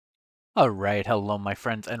Alright, hello my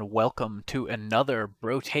friends, and welcome to another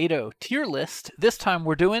Brotato tier list. This time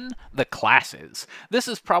we're doing the classes. This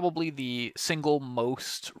is probably the single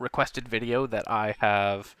most requested video that I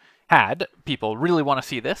have had. People really want to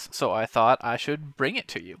see this, so I thought I should bring it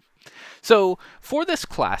to you. So, for this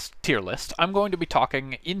class tier list, I'm going to be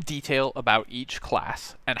talking in detail about each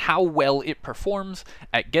class and how well it performs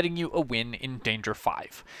at getting you a win in Danger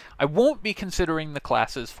 5. I won't be considering the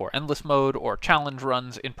classes for endless mode or challenge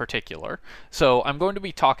runs in particular, so I'm going to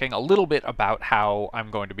be talking a little bit about how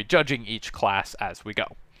I'm going to be judging each class as we go.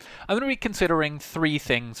 I'm going to be considering three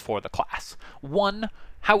things for the class. One,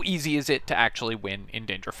 how easy is it to actually win in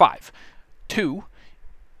Danger 5? Two,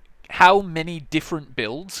 how many different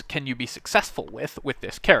builds can you be successful with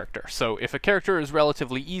this character? So if a character is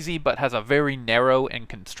relatively easy but has a very narrow and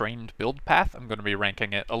constrained build path, I'm going to be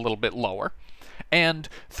ranking it a little bit lower. And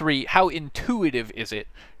three, how intuitive is it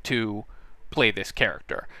to play this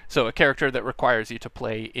character? So a character that requires you to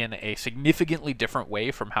play in a significantly different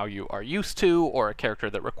way from how you are used to, or a character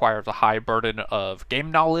that requires a high burden of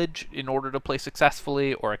game knowledge in order to play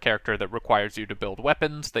successfully, or a character that requires you to build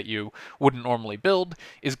weapons that you wouldn't normally build,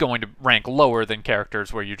 is going to rank lower than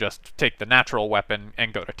characters where you just take the natural weapon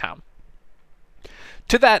and go to town.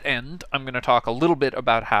 To that end, I'm going to talk a little bit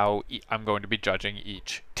about how I'm going to be judging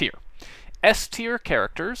each tier. S tier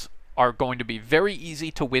characters are going to be very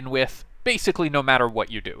easy to win with basically no matter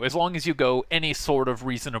what you do. As long as you go any sort of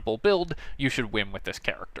reasonable build, you should win with this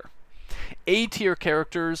character. A tier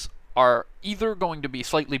characters are either going to be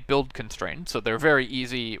slightly build constrained, so they're very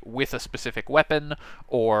easy with a specific weapon,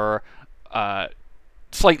 or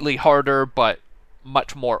slightly harder but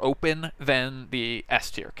much more open than the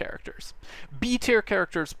S tier characters. B tier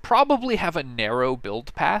characters probably have a narrow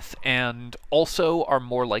build path and also are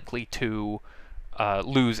more likely to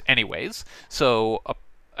lose anyways. So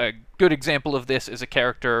a good example of this is a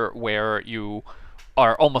character where you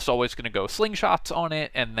are almost always going to go slingshots on it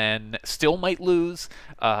and then still might lose.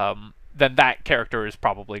 Then that character is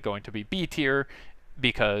probably going to be B tier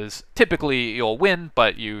because typically you'll win,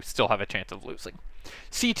 but you still have a chance of losing.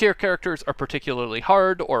 C tier characters are particularly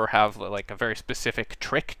hard or have like a very specific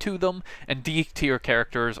trick to them, and D tier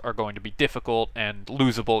characters are going to be difficult and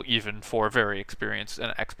losable even for very experienced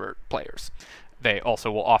and expert players. They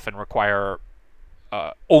also will often require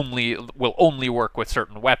will only work with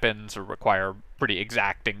certain weapons or require pretty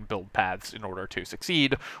exacting build paths in order to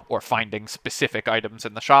succeed, or finding specific items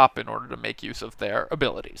in the shop in order to make use of their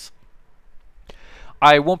abilities.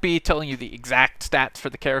 I won't be telling you the exact stats for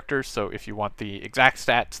the characters, so if you want the exact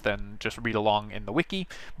stats, then just read along in the wiki,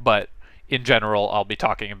 but in general, I'll be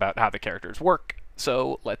talking about how the characters work,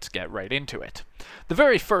 so let's get right into it. The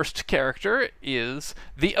very first character is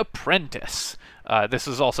the Apprentice. This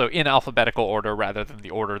is also in alphabetical order rather than the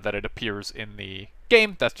order that it appears in the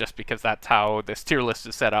game. That's just because that's how this tier list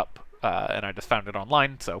is set up, and I just found it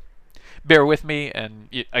online, so bear with me, and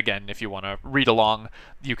again, if you want to read along,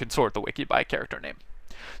 you can sort the wiki by character name.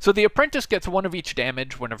 So the Apprentice gets 1 of each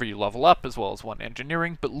damage whenever you level up, as well as 1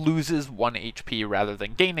 engineering, but loses 1 HP rather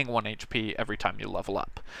than gaining 1 HP every time you level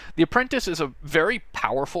up. The Apprentice is a very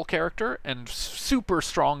powerful character and super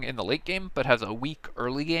strong in the late game, but has a weak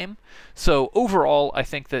early game. So overall, I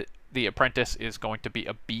think that the Apprentice is going to be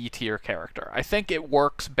a B tier character. I think it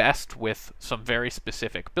works best with some very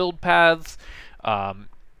specific build paths.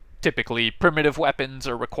 Typically, primitive weapons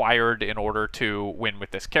are required in order to win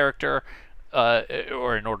with this character,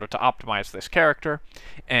 or in order to optimize this character.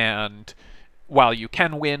 And while you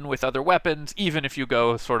can win with other weapons, even if you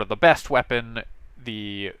go sort of the best weapon,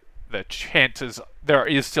 the chances, there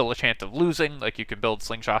is still a chance of losing. Like, you can build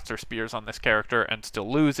slingshots or spears on this character and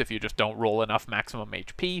still lose if you just don't roll enough maximum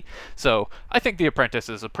HP. So I think the Apprentice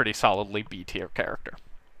is a pretty solidly B tier character.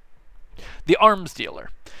 The Arms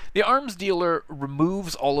Dealer. The Arms Dealer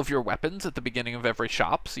removes all of your weapons at the beginning of every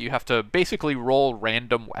shop, so you have to basically roll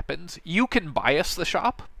random weapons. You can bias the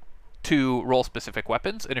shop to roll specific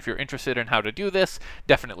weapons, and if you're interested in how to do this,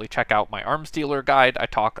 definitely check out my Arms Dealer guide. I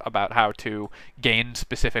talk about how to gain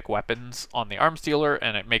specific weapons on the Arms Dealer,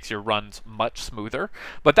 and it makes your runs much smoother.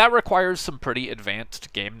 But that requires some pretty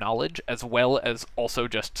advanced game knowledge, as well as also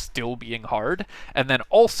just still being hard. And then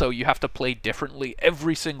also, you have to play differently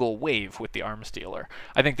every single wave with the Arms Dealer.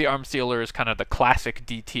 I think the Arms Dealer is kind of the classic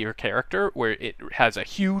D tier character, where it has a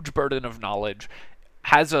huge burden of knowledge,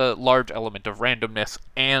 has a large element of randomness,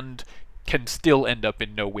 and can still end up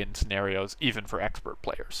in no-win scenarios, even for expert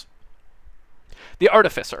players. The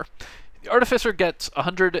Artificer. The Artificer gets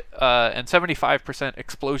 175%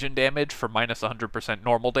 explosion damage for minus 100%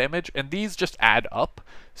 normal damage, and these just add up.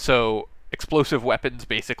 So explosive weapons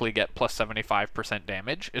basically get plus 75%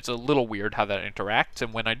 damage. It's a little weird how that interacts,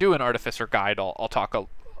 and when I do an Artificer guide, I'll talk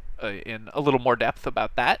in a little more depth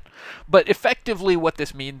about that. But effectively what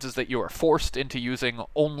this means is that you are forced into using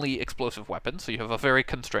only explosive weapons, so you have a very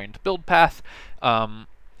constrained build path, and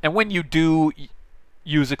when you do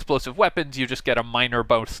use explosive weapons, you just get a minor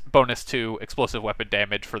bonus to explosive weapon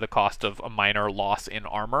damage for the cost of a minor loss in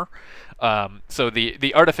armor. So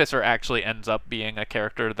the Artificer actually ends up being a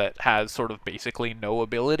character that has sort of basically no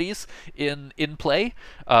abilities in play.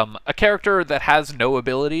 A character that has no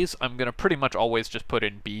abilities, I'm going to pretty much always just put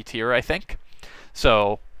in B tier, I think.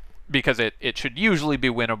 So, because it should usually be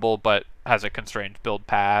winnable, but has a constrained build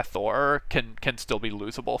path, or can still be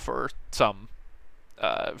losable for some,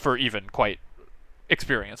 for even quite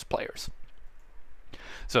experienced players.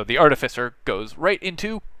 So the Artificer goes right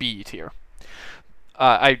into B tier.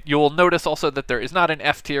 You'll notice also that there is not an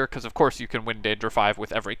F tier, because of course you can win Danger 5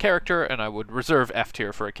 with every character, and I would reserve F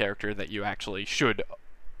tier for a character that you actually should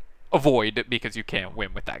avoid, because you can't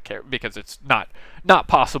win with that character, because it's not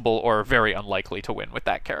possible or very unlikely to win with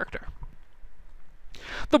that character.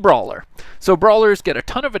 The Brawler. So Brawlers get a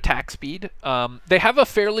ton of attack speed. They have a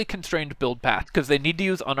fairly constrained build path because they need to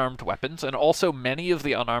use unarmed weapons, and also many of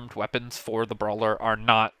the unarmed weapons for the Brawler are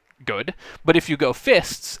not good. But if you go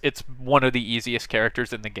Fists, it's one of the easiest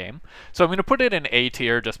characters in the game. So I'm going to put it in A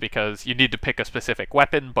tier just because you need to pick a specific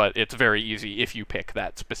weapon, but it's very easy if you pick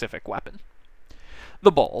that specific weapon.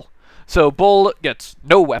 The Bull. So Bull gets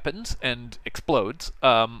no weapons and explodes.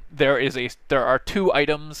 There are two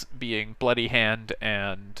items, being Bloody Hand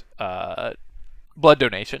and Blood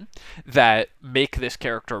Donation, that make this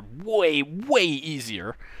character way, way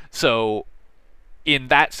easier. So in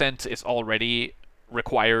that sense, it already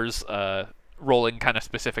requires rolling kind of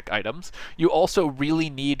specific items. You also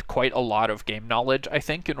really need quite a lot of game knowledge, I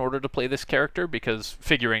think, in order to play this character, because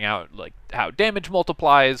figuring out like how damage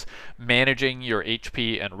multiplies, managing your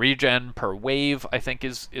HP and regen per wave, I think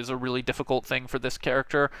is a really difficult thing for this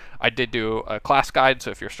character. I did do a class guide,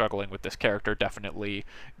 so if you're struggling with this character, definitely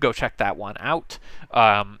go check that one out.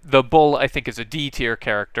 The Bull, I think, is a D tier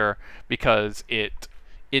character because it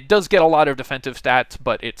does get a lot of defensive stats,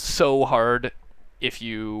 but it's so hard if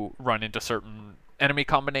you run into certain enemy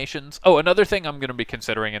combinations. Oh, another thing I'm going to be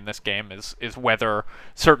considering in this game is whether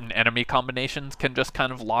certain enemy combinations can just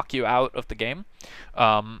kind of lock you out of the game.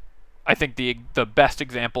 I think the best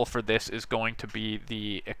example for this is going to be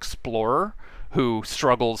the Explorer, who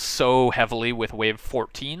struggles so heavily with Wave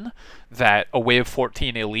 14 that a Wave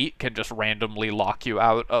 14 Elite can just randomly lock you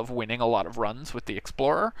out of winning a lot of runs with the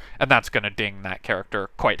Explorer, and that's going to ding that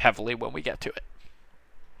character quite heavily when we get to it.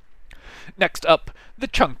 Next up, the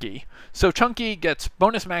Chunky. So Chunky gets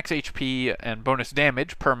bonus max HP and bonus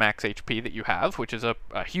damage per max HP that you have, which is a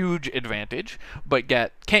huge advantage, but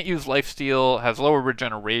can't use lifesteal, has lower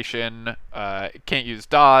regeneration, can't use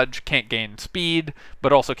dodge, can't gain speed,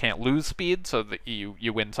 but also can't lose speed, so that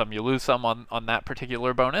you win some, you lose some on that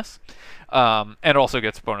particular bonus, and also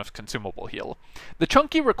gets bonus consumable heal. The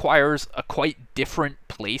Chunky requires a quite different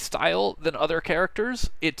playstyle than other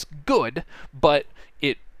characters. It's good, but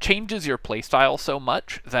it changes your playstyle so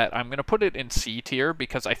much that I'm going to put it in C tier,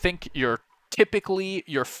 because I think typically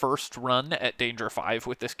your first run at Danger 5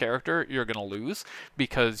 with this character, you're going to lose,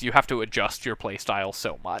 because you have to adjust your playstyle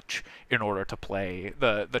so much in order to play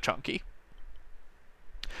the Chunky.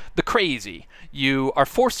 The Crazy. You are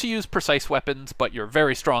forced to use precise weapons, but you're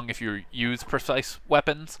very strong if you use precise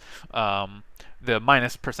weapons. The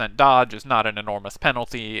 -% dodge is not an enormous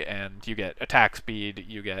penalty, and you get attack speed,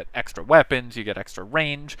 you get extra weapons, you get extra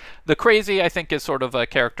range. The Crazy, I think, is sort of a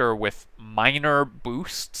character with minor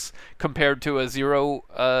boosts compared to a zero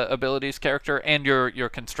abilities character, and you're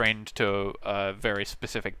constrained to very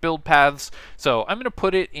specific build paths. So I'm going to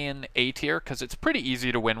put it in A tier, because it's pretty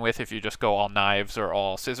easy to win with if you just go all knives or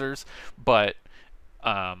all scissors, but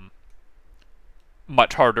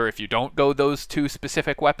much harder if you don't go those two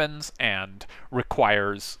specific weapons, and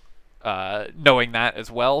requires knowing that as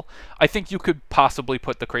well. I think you could possibly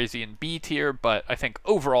put the Crazy in B tier, but I think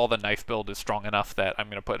overall the knife build is strong enough that I'm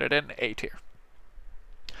going to put it in A tier.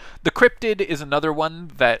 The Cryptid is another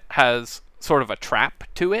one that has sort of a trap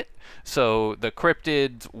to it. So the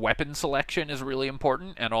Cryptid's weapon selection is really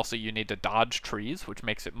important, and also you need to dodge trees, which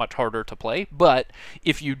makes it much harder to play. But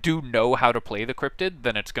if you do know how to play the Cryptid,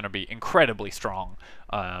 then it's going to be incredibly strong.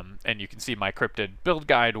 And you can see my Cryptid build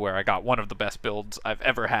guide, where I got one of the best builds I've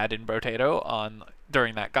ever had in Brotato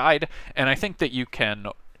during that guide. And I think that you can,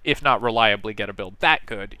 if not reliably get a build that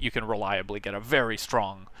good, you can reliably get a very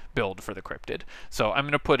strong build for the Cryptid. So I'm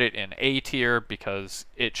going to put it in A tier, because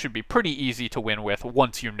it should be pretty easy to win with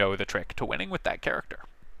once you know the trick to winning with that character.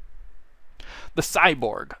 The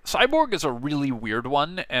cyborg. Cyborg is a really weird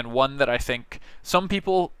one, and one that I think some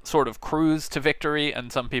people sort of cruise to victory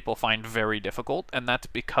and some people find very difficult, and that's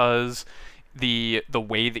because the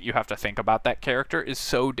way that you have to think about that character is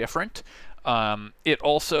so different. It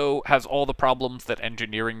also has all the problems that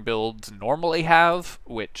engineering builds normally have,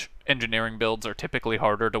 which engineering builds are typically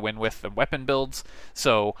harder to win with than weapon builds.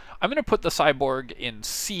 So I'm going to put the cyborg in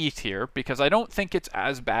C tier because I don't think it's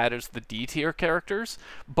as bad as the D tier characters,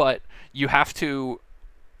 but you have to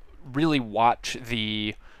really watch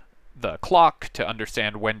the clock to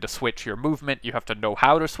understand when to switch your movement. You have to know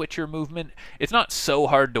how to switch your movement. It's not so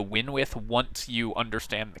hard to win with once you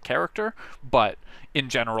understand the character, but in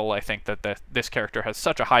general, I think that this character has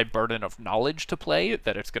such a high burden of knowledge to play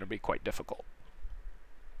that it's going to be quite difficult.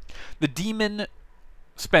 The demon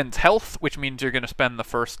spends health, which means you're going to spend the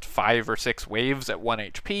first 5 or 6 waves at 1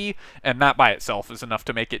 HP, and that by itself is enough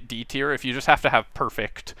to make it D tier. If you just have to have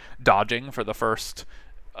perfect dodging for the first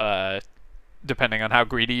depending on how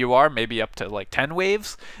greedy you are, maybe up to like 10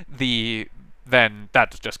 waves, then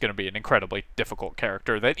that's just going to be an incredibly difficult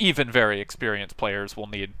character that even very experienced players will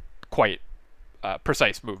need quite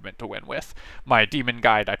precise movement to win with. My demon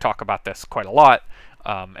guide, I talk about this quite a lot,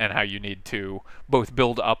 and how you need to both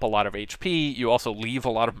build up a lot of HP, you also leave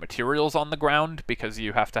a lot of materials on the ground because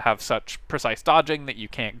you have to have such precise dodging that you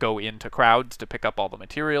can't go into crowds to pick up all the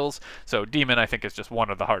materials. So demon, I think, is just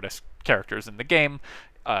one of the hardest characters in the game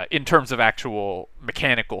in terms of actual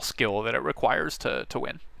mechanical skill that it requires to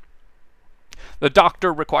win. The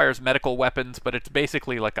doctor requires medical weapons, but it's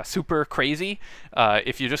basically like a super crazy.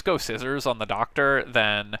 If you just go scissors on the doctor,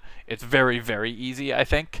 then it's very, very easy, I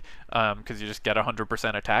think, because you just get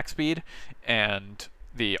 100% attack speed, and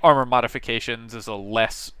the armor modifications is a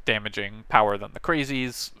less damaging power than the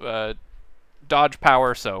crazy's dodge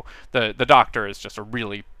power, so the doctor is just a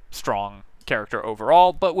really strong character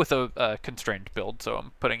overall, but with a constrained build, so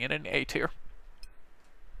I'm putting it in A tier.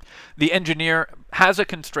 The engineer has a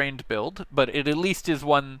constrained build, but it at least is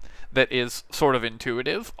one that is sort of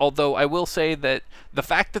intuitive, although I will say that the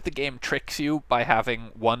fact that the game tricks you by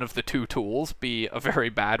having one of the 2 tools be a very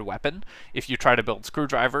bad weapon, if you try to build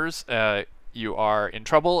screwdrivers, you are in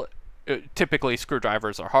trouble. Typically,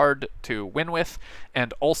 screwdrivers are hard to win with,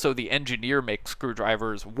 and also the engineer makes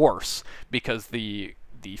screwdrivers worse, because the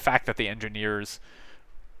fact that the engineer's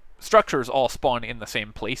structures all spawn in the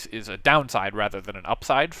same place is a downside rather than an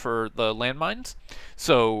upside for the landmines.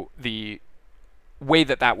 So the way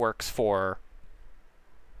that works for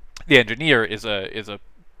the engineer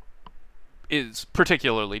is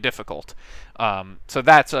particularly difficult. So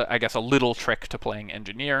that's, I guess, a little trick to playing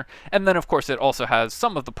engineer. And then, of course, it also has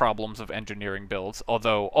some of the problems of engineering builds,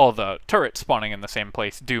 although all the turrets spawning in the same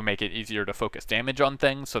place do make it easier to focus damage on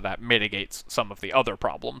things, so that mitigates some of the other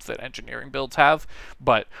problems that engineering builds have.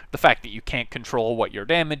 But the fact that you can't control what you're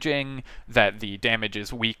damaging, that the damage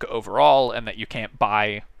is weak overall, and that you can't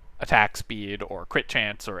buy attack speed or crit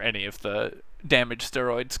chance or any of the damage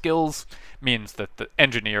steroid skills means that the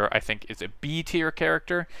engineer, I think, is a B tier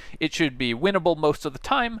character. It should be winnable most of the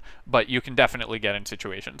time, but you can definitely get in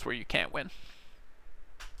situations where you can't win.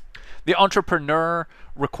 The entrepreneur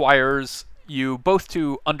requires you both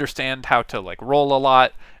to understand how to like roll a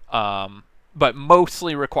lot, but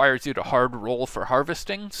mostly requires you to hard roll for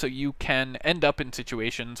harvesting, so you can end up in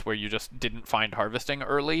situations where you just didn't find harvesting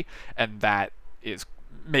early, and that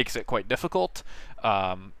makes it quite difficult.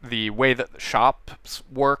 The way that the shops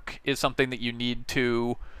work is something that you need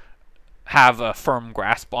to have a firm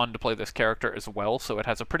grasp on to play this character as well, so it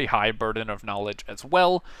has a pretty high burden of knowledge as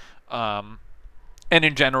well. And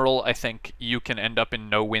in general, I think you can end up in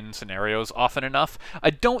no-win scenarios often enough.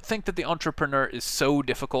 I don't think that the entrepreneur is so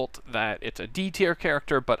difficult that it's a D tier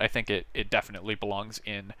character, but I think it definitely belongs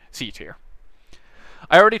in C tier.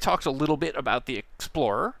 I already talked a little bit about the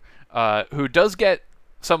explorer, who does get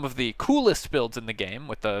some of the coolest builds in the game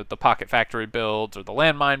with the Pocket Factory builds or the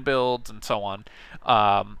landmine builds and so on.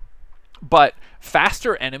 But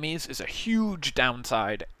faster enemies is a huge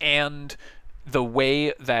downside, and the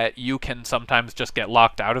way that you can sometimes just get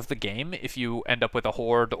locked out of the game if you end up with a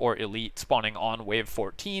horde or elite spawning on wave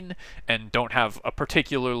 14 and don't have a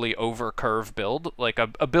particularly over curve build, like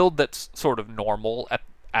a build that's sort of normal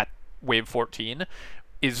at wave 14,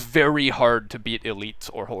 is very hard to beat elites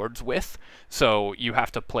or hordes with, so you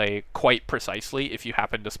have to play quite precisely if you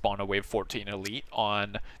happen to spawn a wave 14 elite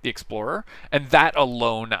on the explorer, and that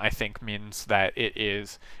alone I think means that it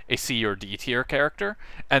is a C or D tier character.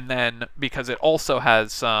 And then because it also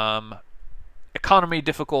has some economy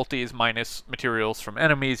difficulties minus materials from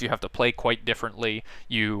enemies, you have to play quite differently,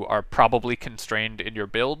 you are probably constrained in your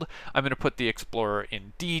build. I'm going to put the explorer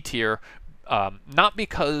in D tier, not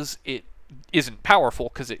because it isn't powerful,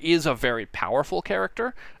 because it is a very powerful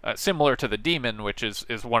character, similar to the Demon, which is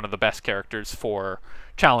one of the best characters for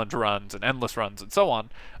challenge runs and endless runs and so on.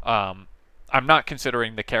 I'm not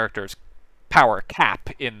considering the character's power cap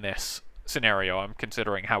in this scenario. I'm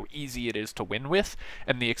considering how easy it is to win with,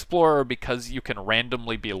 and the Explorer, because you can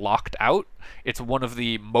randomly be locked out, it's one of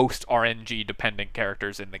the most RNG dependent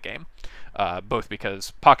characters in the game, both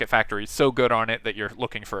because Pocket Factory is so good on it that you're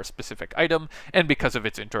looking for a specific item, and because of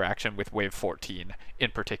its interaction with Wave 14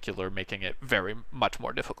 in particular, making it very much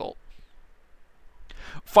more difficult.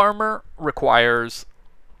 Farmer requires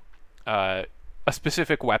a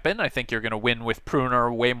specific weapon. I think you're going to win with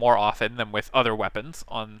Pruner way more often than with other weapons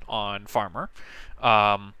on Farmer.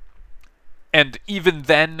 And even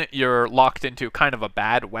then, you're locked into kind of a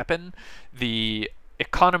bad weapon. The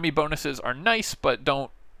economy bonuses are nice, but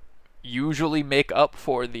don't usually make up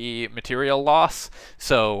for the material loss.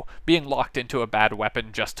 So being locked into a bad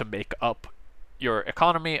weapon just to make up your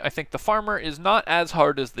economy, I think the Farmer is not as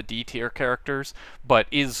hard as the D tier characters, but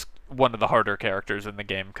is one of the harder characters in the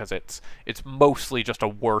game, because it's mostly just a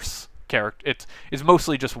worse character. It's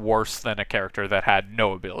mostly just worse than a character that had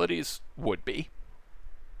no abilities would be.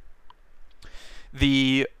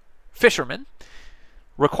 The Fisherman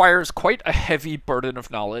requires quite a heavy burden of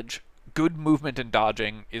knowledge, good movement and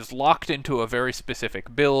dodging, is locked into a very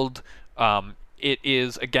specific build. It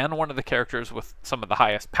is, again, one of the characters with some of the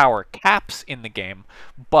highest power caps in the game,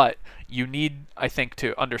 but you need, I think,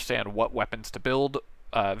 to understand what weapons to build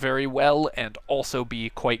very well, and also be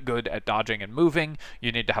quite good at dodging and moving.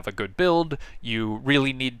 You need to have a good build. You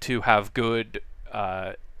really need to have good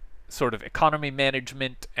sort of economy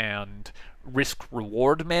management and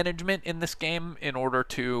risk-reward management in this game in order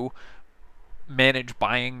to manage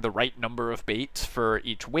buying the right number of baits for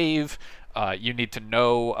each wave. You need to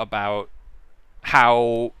know about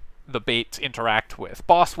how the baits interact with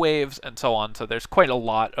boss waves and so on, so there's quite a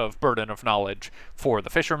lot of burden of knowledge for the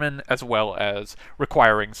Fisherman, as well as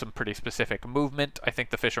requiring some pretty specific movement. I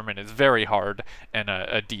think the Fisherman is very hard and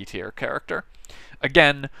a D tier character.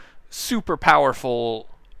 Again, super powerful,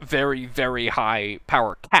 very, very high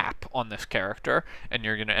power cap on this character, and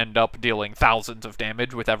you're going to end up dealing thousands of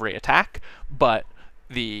damage with every attack, but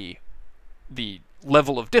the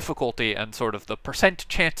level of difficulty and sort of the percent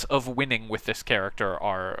chance of winning with this character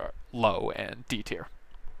are low and D tier.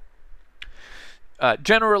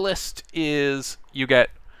 Generalist is, you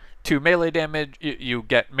get 2 melee damage, you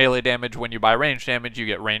get melee damage when you buy range damage, you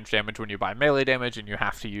get range damage when you buy melee damage, and you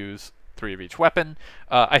have to use 3 of each weapon.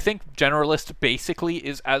 I think Generalist basically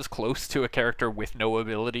is as close to a character with no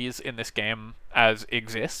abilities in this game as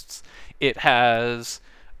exists. It has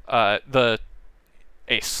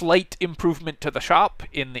a slight improvement to the shop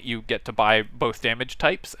in that you get to buy both damage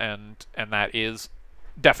types, and that is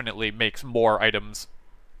definitely makes more items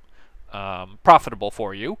profitable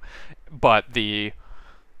for you. But the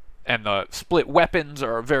split weapons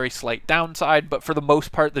are a very slight downside, but for the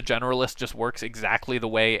most part the Generalist just works exactly the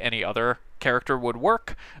way any other character would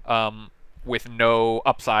work, with no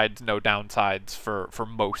upsides, no downsides for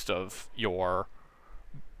most of your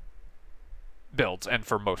builds and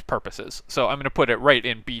for most purposes. So I'm going to put it right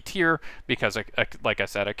in B tier because, like I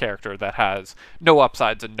said, a character that has no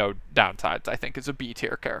upsides and no downsides, I think, is a B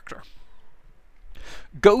tier character.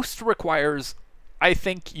 Ghost requires, I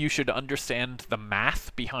think you should understand the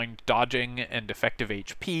math behind dodging and effective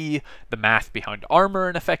HP, the math behind armor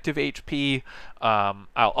and effective HP.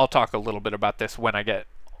 I'll talk a little bit about this when I get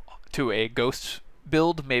to a Ghost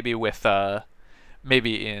build, maybe with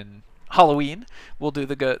maybe in Halloween. We'll do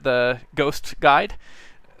the Ghost guide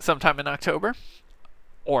sometime in October,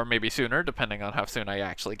 or maybe sooner, depending on how soon I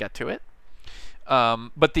actually get to it.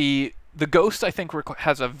 But the Ghost, I think,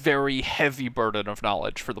 has a very heavy burden of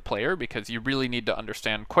knowledge for the player, because you really need to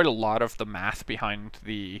understand quite a lot of the math behind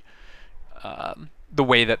the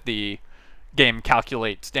way that the game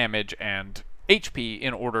calculates damage and HP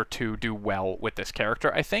in order to do well with this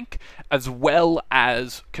character, I think, as well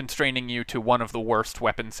as constraining you to one of the worst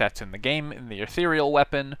weapon sets in the game, in the Ethereal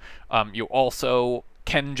weapon. You also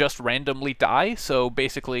can just randomly die, so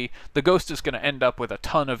basically the Ghost is going to end up with a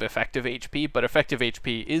ton of effective HP, but effective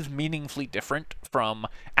HP is meaningfully different from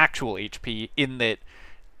actual HP in that,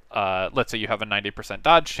 let's say you have a 90%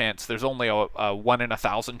 dodge chance, there's only a 1 in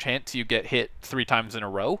 1,000 chance you get hit 3 times in a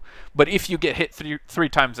row, but if you get hit three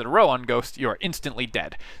times in a row on Ghost, you're instantly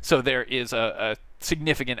dead. So there is a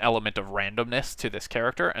significant element of randomness to this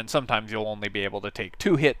character, and sometimes you'll only be able to take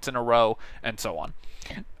 2 hits in a row, and so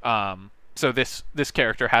on. So this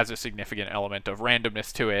character has a significant element of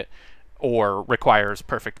randomness to it, or requires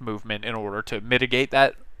perfect movement in order to mitigate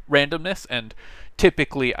that randomness, and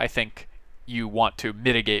typically I think you want to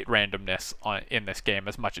mitigate randomness in this game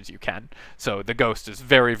as much as you can. So the Ghost is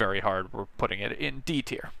very, very hard. We're putting it in D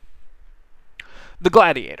tier. The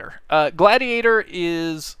Gladiator. Gladiator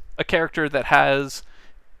is a character that has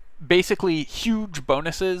basically huge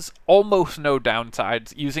bonuses, almost no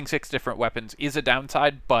downsides. Using 6 different weapons is a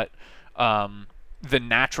downside, but the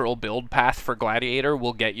natural build path for Gladiator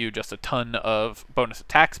will get you just a ton of bonus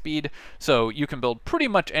attack speed, so you can build pretty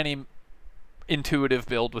much any intuitive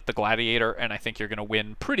build with the Gladiator, and I think you're going to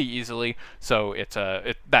win pretty easily, so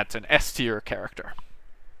that's an S tier character.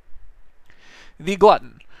 The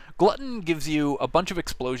Glutton. Glutton gives you a bunch of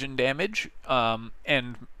explosion damage,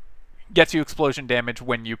 and gets you explosion damage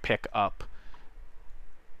when you pick up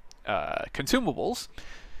consumables.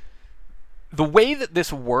 The way that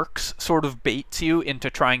this works sort of baits you into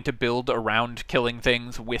trying to build around killing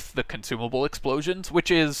things with the consumable explosions,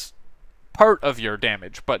 which is part of your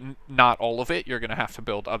damage, but not all of it. You're going to have to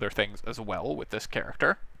build other things as well with this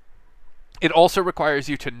character. It also requires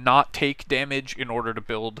you to not take damage in order to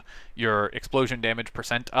build your explosion damage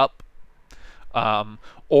percent up,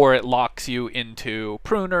 or it locks you into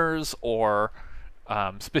pruners or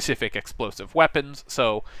specific explosive weapons.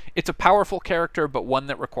 So it's a powerful character, but one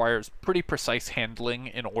that requires pretty precise handling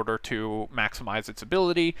in order to maximize its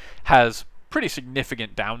ability, has pretty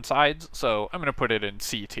significant downsides, so I'm going to put it in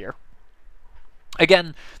C tier.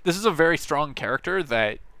 Again, this is a very strong character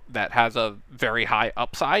that has a very high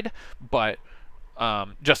upside, but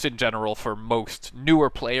just in general, for most newer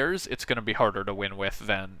players, it's going to be harder to win with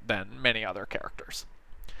than many other characters.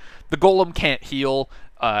 The Golem can't heal.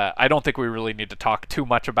 I don't think we really need to talk too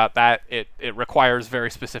much about that. It requires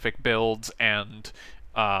very specific builds, and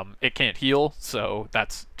it can't heal, so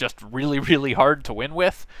that's just really, really hard to win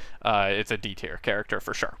with. It's a D tier character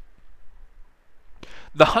for sure.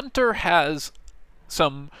 The Hunter has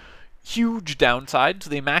some huge downsides.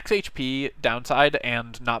 The max HP downside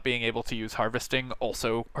and not being able to use harvesting,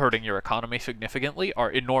 also hurting your economy significantly, are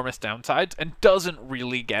enormous downsides and doesn't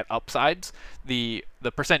really get upsides. The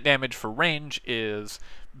percent damage for range is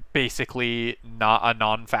basically not a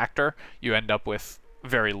non-factor. You end up with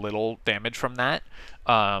very little damage from that.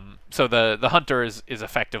 So the Hunter is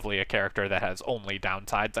effectively a character that has only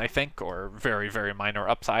downsides, I think, or very, very minor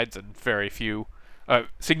upsides and very few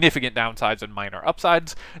significant downsides and minor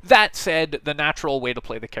upsides. That said, the natural way to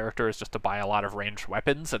play the character is just to buy a lot of ranged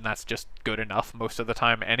weapons, and that's just good enough most of the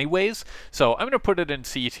time anyways. So I'm going to put it in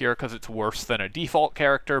C tier because it's worse than a default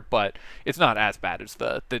character, but it's not as bad as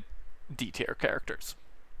the D tier characters.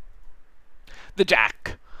 The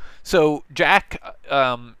Jack. So Jack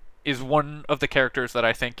is one of the characters that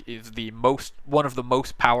I think is one of the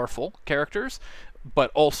most powerful characters,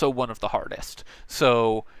 but also one of the hardest.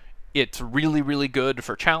 So it's really, really good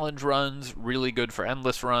for challenge runs, really good for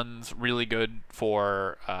endless runs, really good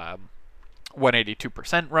for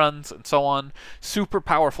 182% runs, and so on. Super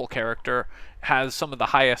powerful character, has some of the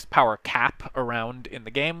highest power cap around in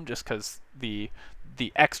the game, just because the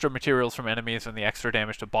extra materials from enemies and the extra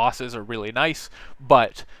damage to bosses are really nice,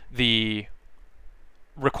 but the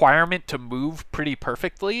requirement to move pretty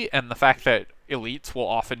perfectly and the fact that elites will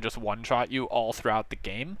often just one-shot you all throughout the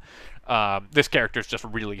game, this character is just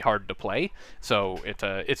really hard to play, so it's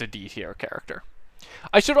a D tier character.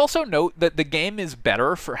 I should also note that the game is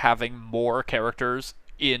better for having more characters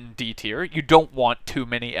in D tier. You don't want too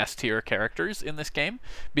many S tier characters in this game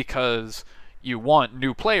because you want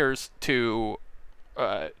new players to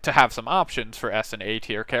have some options for S and A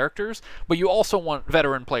tier characters, but you also want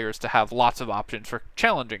veteran players to have lots of options for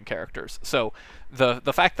challenging characters. So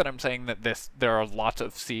the fact that I'm saying that there are lots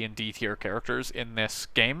of C and D tier characters in this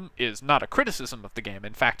game is not a criticism of the game.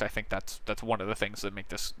 In fact, I think that's one of the things that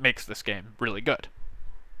makes this game really good.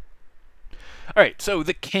 All right, so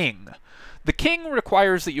the King. The King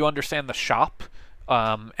requires that you understand the shop.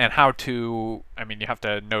 And how to, you have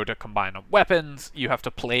to know to combine weapons, you have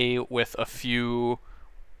to play with a fewer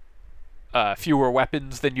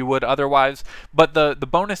weapons than you would otherwise, but the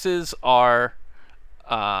bonuses are,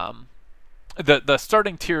 the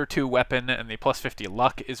starting tier 2 weapon and the plus 50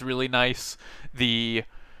 luck is really nice. The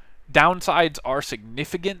downsides are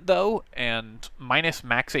significant though, and minus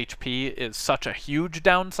max HP is such a huge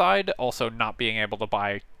downside. Also, not being able to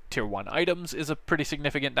buy tier 1 items is a pretty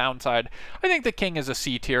significant downside. I think the King is a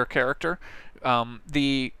C tier character.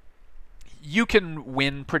 You can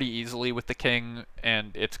win pretty easily with the King,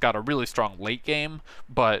 and it's got a really strong late game,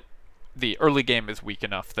 but the early game is weak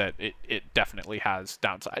enough that it definitely has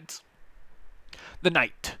downsides. The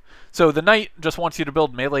Knight. So the Knight just wants you to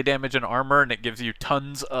build melee damage and armor, and it gives you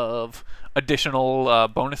tons of additional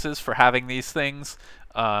bonuses for having these things.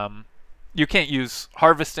 You can't use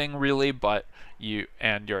harvesting really, but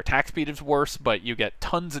and your attack speed is worse, but you get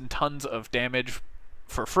tons and tons of damage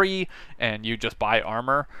for free, and you just buy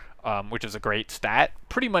armor, which is a great stat.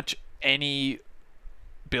 Pretty much any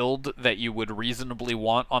build that you would reasonably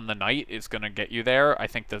want on the knight is going to get you there. I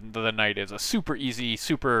think the knight is a super easy,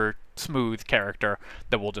 super smooth character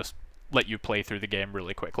that will just let you play through the game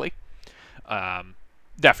really quickly.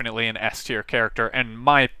 Definitely an S tier character, and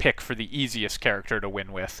my pick for the easiest character to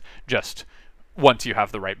win with, just once you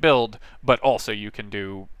have the right build, but also you can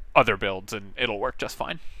do other builds and it'll work just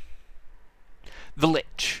fine. The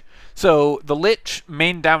Lich. So the Lich,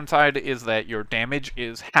 main downside is that your damage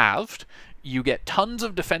is halved. You get tons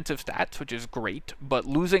of defensive stats, which is great, but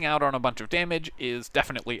losing out on a bunch of damage is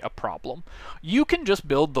definitely a problem. You can just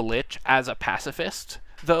build the Lich as a pacifist,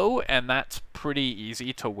 though, and that's pretty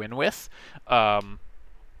easy to win with.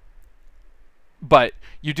 But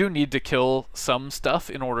you do need to kill some stuff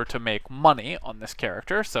in order to make money on this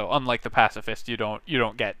character. So unlike the pacifist, you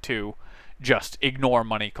don't get to just ignore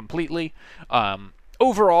money completely.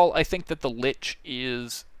 Overall, I think that the Lich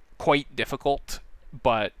is quite difficult,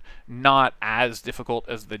 but not as difficult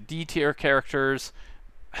as the D tier characters.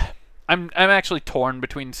 I'm actually torn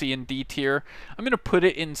between C and D tier. I'm going to put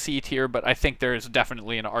it in C tier, but I think there is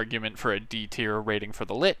definitely an argument for a D tier rating for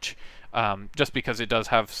the Lich, just because it does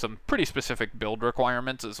have some pretty specific build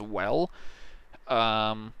requirements as well.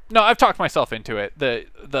 No, I've talked myself into it.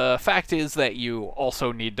 The fact is that you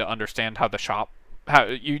also need to understand how the shop,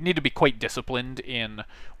 you need to be quite disciplined in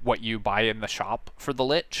what you buy in the shop for the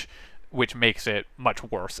Lich, which makes it much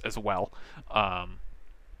worse as well.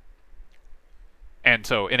 And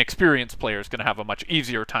so an experienced player is going to have a much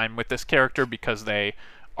easier time with this character because they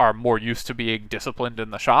are more used to being disciplined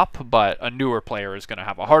in the shop, but a newer player is going to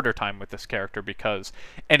have a harder time with this character because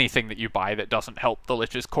anything that you buy that doesn't help the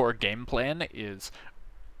Lich's core game plan is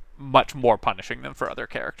much more punishing than for other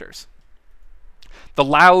characters. The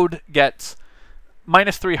Loud gets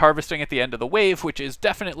 -3 harvesting at the end of the wave, which is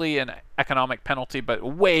definitely an economic penalty, but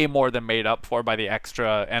way more than made up for by the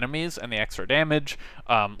extra enemies and the extra damage.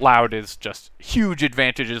 Loud is just huge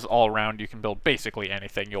advantages all around. You can build basically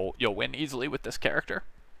anything. You'll win easily with this character.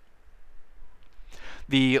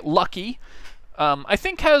 The Lucky, I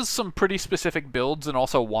think, has some pretty specific builds and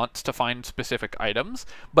also wants to find specific items,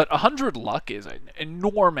 but 100 luck is an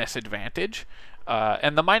enormous advantage.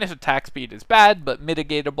 And the minus attack speed is bad, but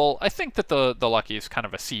mitigatable. I think that the Lucky is kind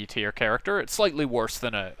of a C tier character. It's slightly worse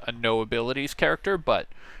than a no abilities character, but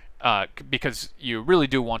because you really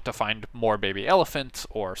do want to find more baby elephants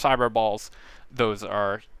or cyber balls, those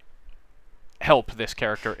help this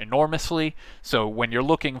character enormously. So when you're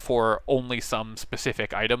looking for only some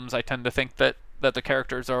specific items, I tend to think that the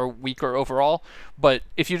characters are weaker overall. But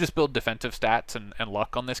if you just build defensive stats and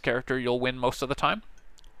luck on this character, you'll win most of the time.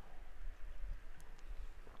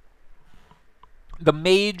 The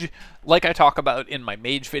Mage, like I talk about in my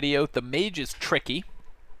Mage video, the Mage is tricky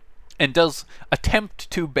and does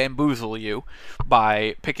attempt to bamboozle you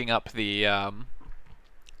by picking up the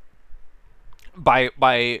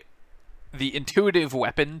by the intuitive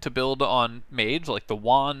weapon to build on Mage, like the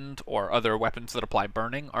wand or other weapons that apply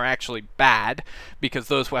burning, are actually bad because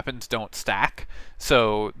those weapons don't stack.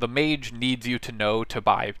 So the Mage needs you to know to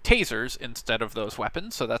buy tasers instead of those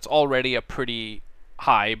weapons, so that's already a pretty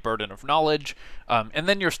high burden of knowledge, and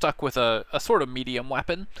then you're stuck with a sort of medium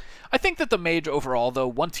weapon. I think that the Mage overall, though,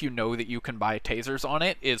 once you know that you can buy tasers on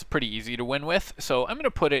it, is pretty easy to win with, so I'm going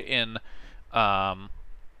to put it in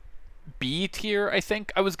B tier, I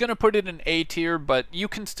think. I was going to put it in A tier, but you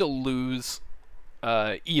can still lose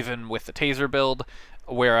even with the taser build,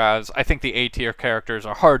 whereas I think the A tier characters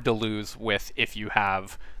are hard to lose with if you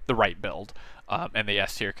have the right build, and the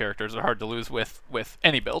S tier characters are hard to lose with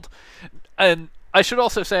any build. And I should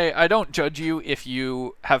also say, I don't judge you if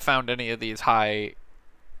you have found any of these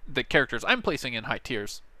the characters I'm placing in high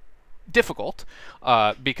tiers difficult,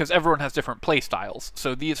 because everyone has different play styles.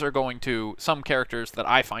 So these are going to, some characters that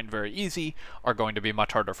I find very easy are going to be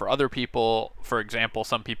much harder for other people. For example,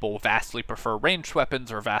 some people vastly prefer ranged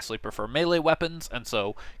weapons or vastly prefer melee weapons, and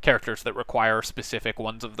so characters that require specific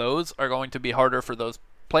ones of those are going to be harder for those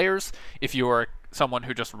players. If you are someone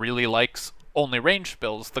who just really likes only ranged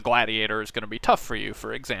builds, the Gladiator is going to be tough for you,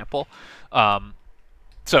 for example.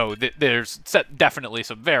 So there's definitely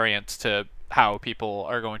some variance to how people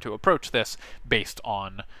are going to approach this based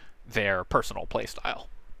on their personal playstyle.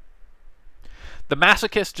 The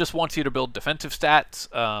Masochist just wants you to build defensive stats.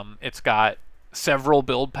 It's got several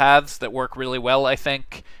build paths that work really well, I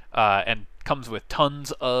think, and comes with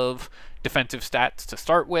tons of defensive stats to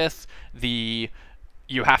start with.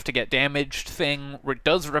 you have to get damaged thing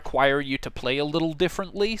does require you to play a little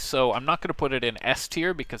differently, so I'm not going to put it in S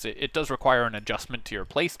tier because it does require an adjustment to your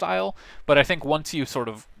playstyle, but I think once you sort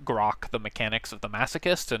of grok the mechanics of the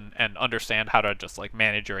Masochist and understand how to just like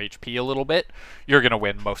manage your HP a little bit, you're going to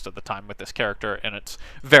win most of the time with this character, and it's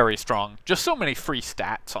very strong. Just so many free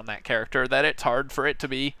stats on that character that it's hard for it to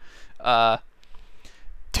be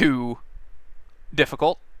too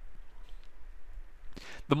difficult.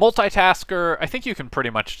 The multitasker, I think you can pretty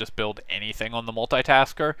much just build anything on the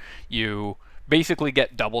multitasker. You basically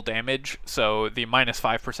get double damage, so the minus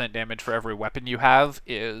 5% damage for every weapon you have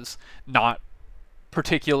is not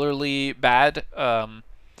particularly bad,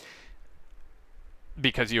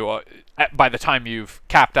 because you, by the time you've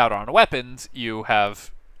capped out on weapons, you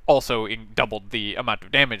have also doubled the amount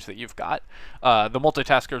of damage that you've got. The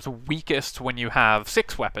multitasker is weakest when you have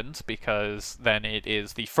 6 weapons, because then it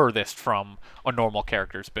is the furthest from a normal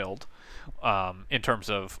character's build in terms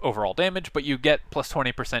of overall damage, but you get plus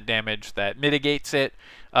 20% damage that mitigates it.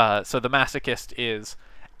 So the Masochist is,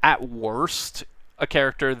 at worst, a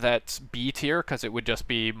character that's B tier, because it would just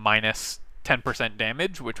be minus 10%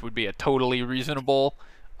 damage, which would be a totally reasonable...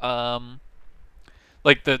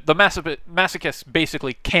 like, the Masochist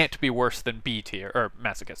basically can't be worse than B tier, or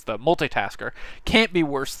Masochist, the multitasker can't be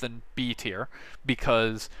worse than B tier,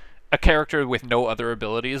 because a character with no other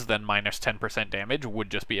abilities than minus 10% damage would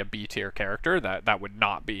just be a B tier character. That would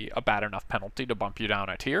not be a bad enough penalty to bump you down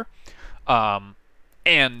a tier.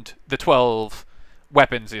 And the 12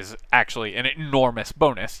 weapons is actually an enormous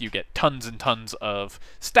bonus. You get tons and tons of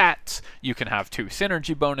stats, you can have 2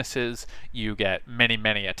 synergy bonuses, you get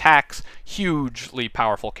many attacks, hugely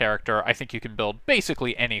powerful character. I think you can build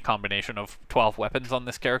basically any combination of 12 weapons on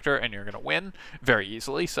this character and you're going to win very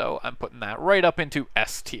easily, so I'm putting that right up into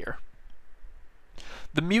S tier.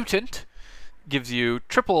 The Mutant gives you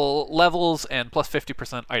triple levels and plus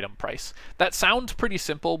 50% item price. That sounds pretty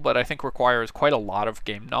simple, but I think requires quite a lot of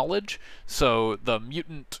game knowledge. So the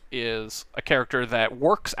Mutant is a character that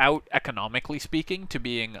works out, economically speaking, to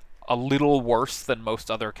being a little worse than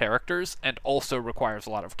most other characters, and also requires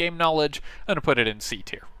a lot of game knowledge. I'm going to put it in C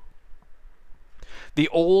tier. The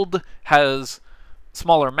Old has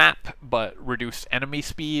smaller map, but reduced enemy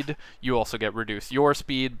speed. You also get reduced your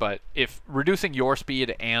speed, but if reducing your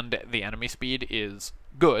speed and the enemy speed is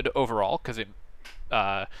good overall, because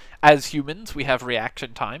as humans, we have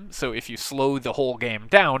reaction time, so if you slow the whole game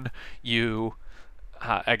down, you,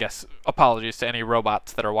 I guess, apologies to any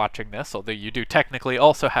robots that are watching this, although you do technically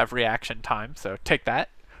also have reaction time, so take that,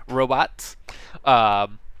 robots.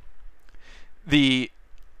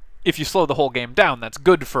 If you slow the whole game down, that's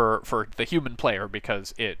good for the human player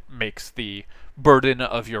because it makes the burden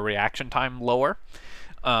of your reaction time lower.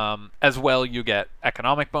 As well, you get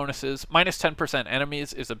economic bonuses. Minus 10%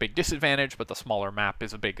 enemies is a big disadvantage, but the smaller map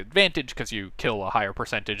is a big advantage because you kill a higher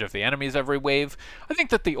percentage of the enemies every wave. I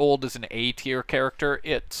think that the Old is an A tier character.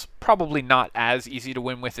 It's probably not as easy to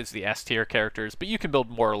win with as the S tier characters, but you can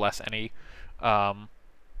build more or less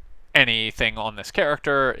anything on this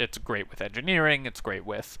character. It's great with engineering, it's great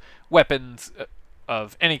with weapons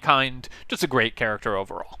of any kind, just a great character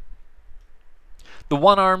overall. The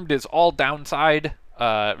One-Armed is all downside,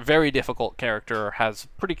 very difficult character, has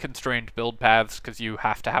pretty constrained build paths because you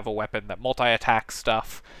have to have a weapon that multi-attacks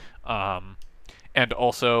stuff, and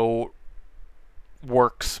also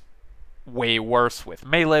works way worse with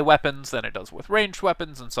melee weapons than it does with ranged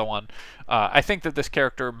weapons, and so on. I think that this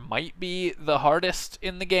character might be the hardest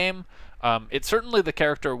in the game. It's certainly the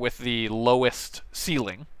character with the lowest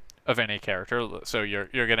ceiling of any character, so you're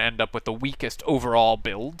going to end up with the weakest overall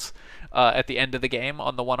builds at the end of the game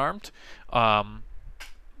on the One-Armed.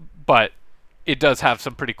 But it does have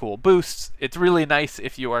some pretty cool boosts. It's really nice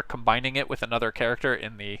if you are combining it with another character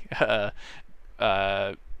in the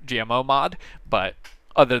GMO mod, but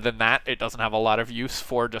other than that, it doesn't have a lot of use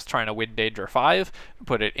for just trying to win Danger 5.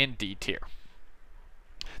 Put it in D tier.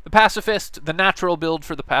 The Pacifist, the natural build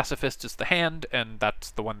for the Pacifist is the Hand, and that's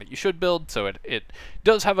the one that you should build, so it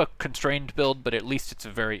does have a constrained build, but at least it's a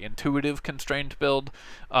very intuitive constrained build.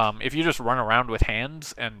 If you just run around with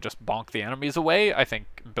hands and just bonk the enemies away, I think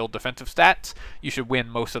build defensive stats, you should win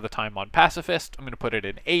most of the time on Pacifist. I'm going to put it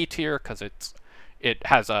in A tier because it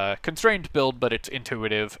has a constrained build, but it's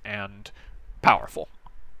intuitive and powerful.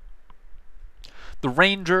 The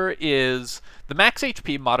Ranger is... The max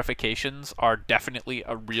HP modifications are definitely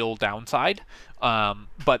a real downside,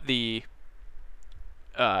 but the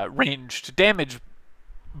ranged damage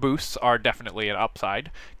boosts are definitely an upside.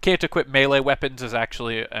 Can't equip melee weapons is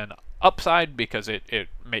actually an upside because it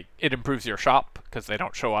improves your shop because they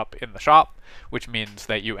don't show up in the shop, which means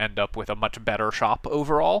that you end up with a much better shop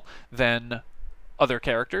overall than other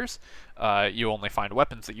characters. You only find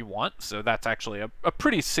weapons that you want, so that's actually a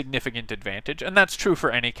pretty significant advantage, and that's true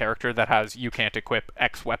for any character that has you can't equip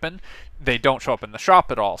X weapon. They don't show up in the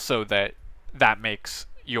shop at all, so that makes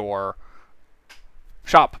your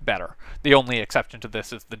shop better. The only exception to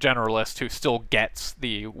this is the generalist, who still gets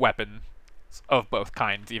the weapons of both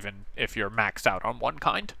kinds, even if you're maxed out on one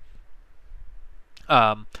kind.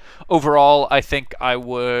 Overall, I think I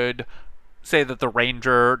would say that the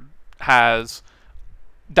Ranger has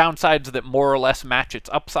downsides that more or less match its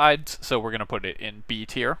upsides, so we're going to put it in B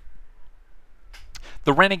tier.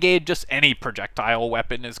 The Renegade, just any projectile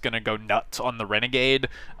weapon is going to go nuts on the Renegade.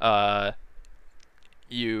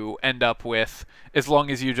 You end up with, as long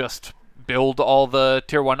as you just build all the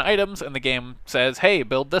tier 1 items and the game says, hey,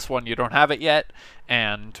 build this one, you don't have it yet,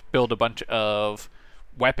 and build a bunch of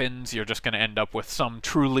weapons, you're just going to end up with some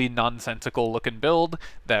truly nonsensical looking build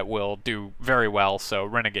that will do very well, so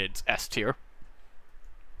Renegade's S tier.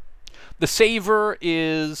 The Saver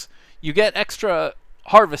is, you get extra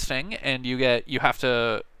harvesting, and you have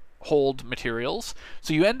to hold materials,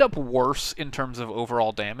 so you end up worse in terms of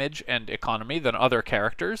overall damage and economy than other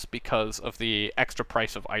characters because of the extra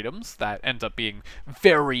price of items. That ends up being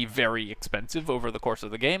very, very expensive over the course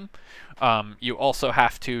of the game. You also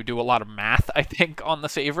have to do a lot of math, I think, on the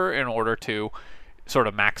Saver in order to sort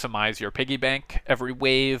of maximize your piggy bank every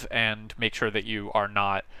wave and make sure that you are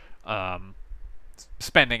not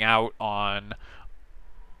spending out on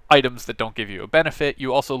items that don't give you a benefit.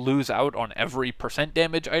 You also lose out on every %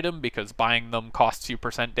 damage item because buying them costs you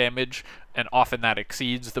 % damage, and often that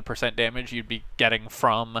exceeds the % damage you'd be getting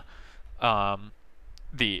from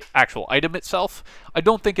the actual item itself. I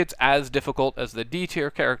don't think it's as difficult as the D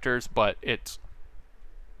tier characters, but it's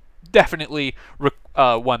definitely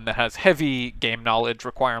one that has heavy game knowledge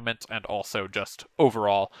requirements and also just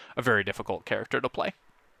overall a very difficult character to play.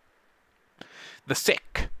 The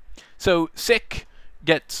Sick. So Sick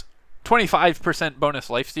gets 25% bonus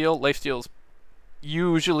lifesteal. Lifesteal's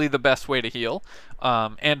usually the best way to heal,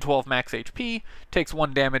 and 12 max HP, takes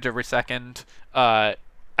 1 damage every second.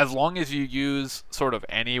 As long as you use sort of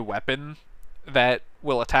any weapon that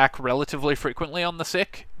will attack relatively frequently on the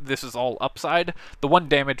Sick, this is all upside. The 1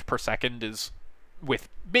 damage per second is, with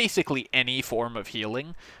basically any form of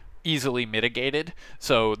healing, easily mitigated,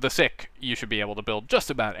 so the Sick you should be able to build just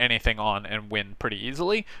about anything on and win pretty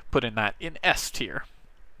easily, putting that in S tier.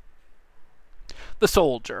 The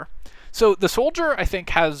Soldier. So the Soldier, I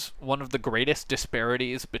think, has one of the greatest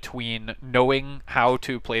disparities between knowing how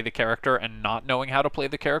to play the character and not knowing how to play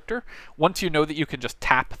the character. Once you know that you can just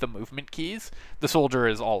tap the movement keys, the Soldier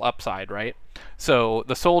is all upside, right? So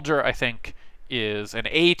the Soldier, I think, is an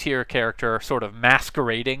A tier character sort of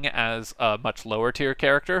masquerading as a much lower tier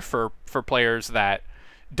character for players that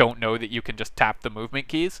don't know that you can just tap the movement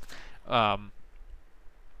keys.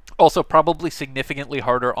 Also probably significantly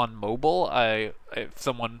harder on mobile. If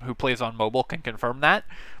someone who plays on mobile can confirm that,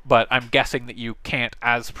 but I'm guessing that you can't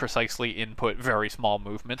as precisely input very small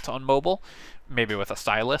movements on mobile, maybe with a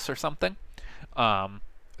stylus or something.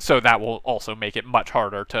 So that will also make it much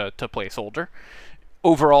harder to play Soldier.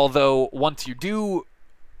 Overall, though, once you do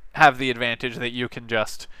have the advantage that you can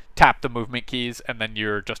just tap the movement keys and then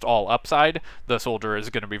you're just all upside, the Soldier is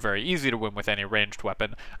going to be very easy to win with any ranged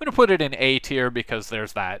weapon. I'm going to put it in A tier because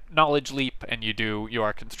there's that knowledge leap and you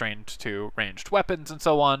are constrained to ranged weapons and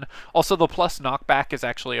so on. Also, the plus knockback is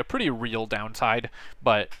actually a pretty real downside,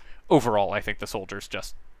 but overall I think the Soldier's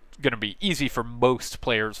just going to be easy for most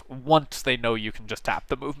players once they know you can just tap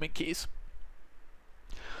the movement keys.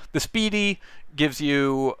 The Speedy gives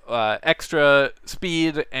you extra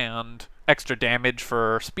speed and extra damage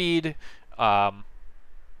for speed.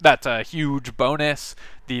 That's a huge bonus.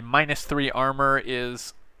 The -3 armor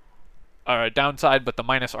is a downside, but the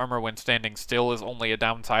minus armor when standing still is only a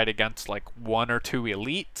downside against like 1 or 2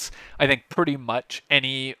 elites. I think pretty much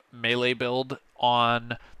any melee build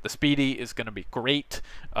on the Speedy is going to be great,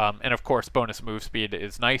 and of course bonus move speed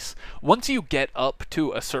is nice. Once you get up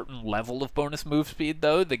to a certain level of bonus move speed,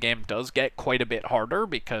 though, the game does get quite a bit harder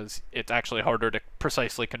because it's actually harder to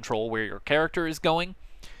precisely control where your character is going.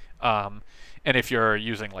 And if you're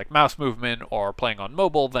using like mouse movement or playing on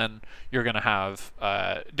mobile, then you're going to have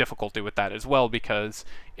difficulty with that as well, because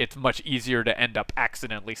it's much easier to end up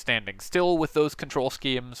accidentally standing still with those control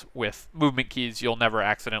schemes. With movement keys, you'll never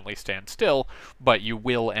accidentally stand still, but you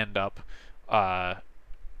will end up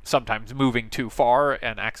sometimes moving too far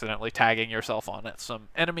and accidentally tagging yourself on some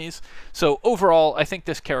enemies. So overall, I think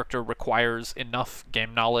this character requires enough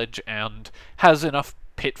game knowledge and has enough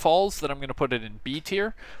pitfalls that I'm going to put it in B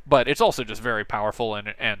tier, but it's also just very powerful,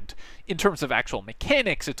 and in terms of actual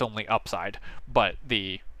mechanics, it's only upside, but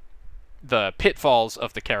the the pitfalls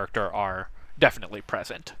of the character are definitely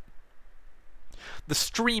present. The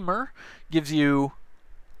streamer gives you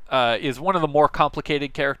is one of the more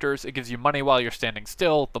complicated characters. It gives you money while you're standing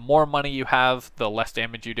still. The more money you have, the less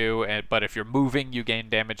damage you do, but if you're moving, you gain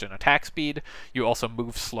damage and attack speed. You also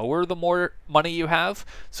move slower the more money you have,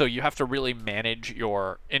 so you have to really manage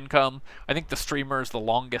your income. I think the streamer is the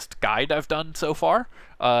longest guide I've done so far,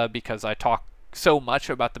 because I talk so much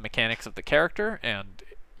about the mechanics of the character, and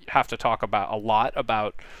have to talk about a lot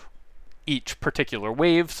about each particular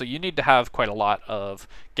wave, so you need to have quite a lot of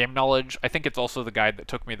game knowledge. I think it's also the guide that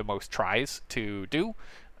took me the most tries to do,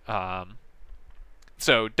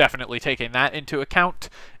 so definitely taking that into account.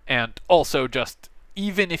 And also, just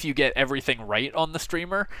even if you get everything right on the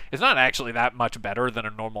streamer, it's not actually that much better than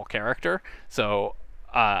a normal character, so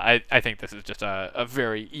I think this is just a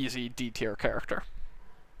very easy D tier character.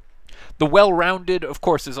 The well-rounded, of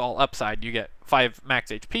course, is all upside. You get 5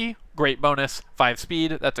 max HP, great bonus, 5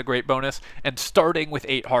 speed, that's a great bonus, and starting with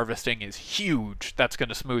 8 harvesting is huge. That's going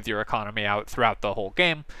to smooth your economy out throughout the whole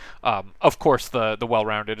game. Of course, the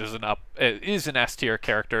well-rounded is an S tier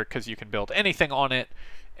character because you can build anything on it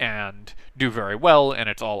and do very well, and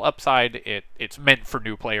it's all upside. It's meant for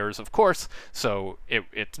new players, of course, so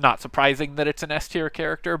it's not surprising that it's an S tier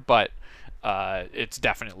character, but it's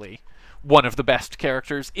definitely one of the best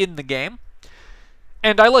characters in the game.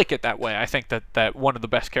 And I like it that way. I think that one of the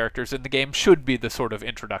best characters in the game should be the sort of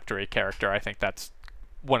introductory character. I think that's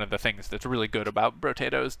one of the things that's really good about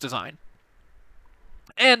Brotato's design.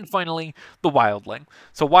 And finally, the Wildling.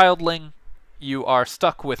 So Wildling, you are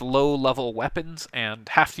stuck with low-level weapons and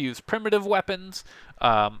have to use primitive weapons,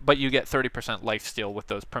 but you get 30% lifesteal with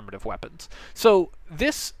those primitive weapons. So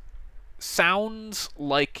this sounds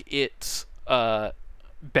like it's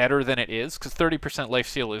better than it is, because 30%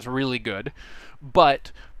 lifesteal is really good,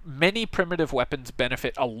 but many primitive weapons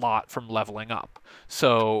benefit a lot from leveling up.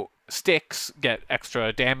 So sticks get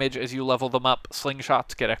extra damage as you level them up,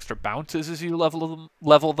 slingshots get extra bounces as you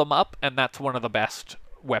level them up, and that's one of the best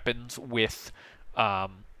weapons with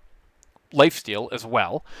lifesteal as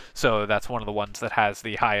well. So that's one of the ones that has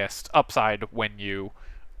the highest upside when you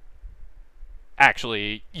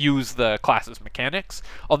actually use the class's mechanics.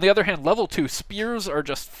 On the other hand, level 2 spears are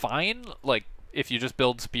just fine. Like, if you just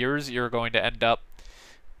build spears, you're going to end up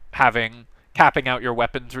capping out your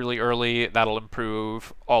weapons really early. That'll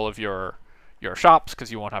improve all of your shops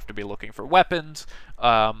because you won't have to be looking for weapons.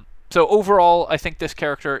 So overall, I think this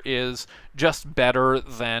character is just better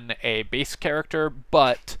than a base character,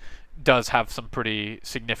 but does have some pretty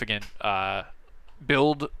significant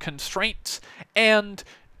build constraints, and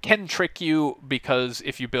can trick you, because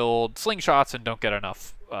if you build slingshots and don't get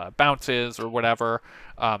enough bounces or whatever,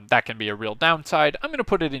 that can be a real downside. I'm going to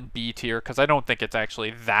put it in B tier because I don't think it's actually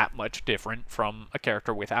that much different from a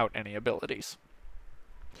character without any abilities.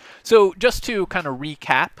 So just to kind of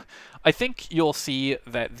recap, I think you'll see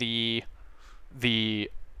that the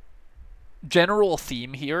general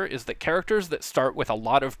theme here is that characters that start with a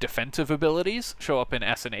lot of defensive abilities show up in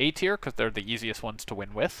S and A tier because they're the easiest ones to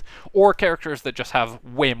win with, or characters that just have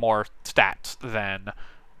way more stats than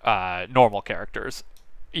normal characters,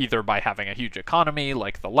 either by having a huge economy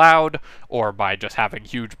like the Loud, or by just having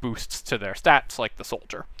huge boosts to their stats like the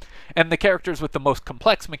Soldier. And the characters with the most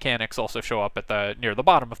complex mechanics also show up at near the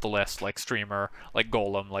bottom of the list, like Streamer, like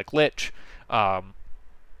Golem, like Lich,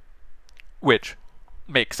 which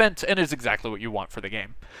makes sense and is exactly what you want for the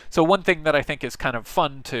game. So one thing that I think is kind of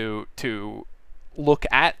fun to look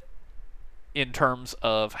at in terms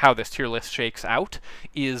of how this tier list shakes out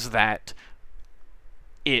is that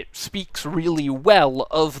it speaks really well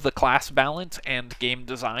of the class balance and game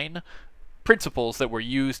design principles that were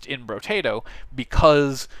used in Brotato,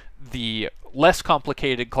 because the less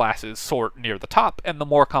complicated classes sort near the top and the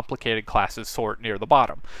more complicated classes sort near the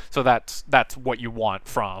bottom. So that's what you want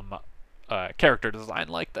from character design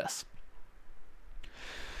like this.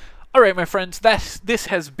 Alright, my friends, this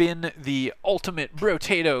has been the Ultimate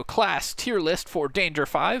Brotato class tier list for Danger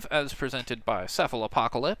 5 as presented by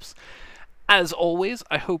Cephalopocalypse. As always,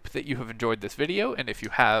 I hope that you have enjoyed this video, and if you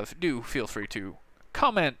have, do feel free to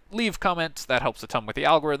comment, leave comments. That helps a ton with the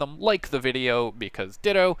algorithm. Like the video because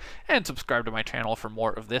ditto, and subscribe to my channel for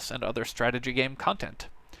more of this and other strategy game content.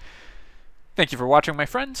 Thank you for watching, my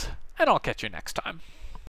friends, and I'll catch you next time.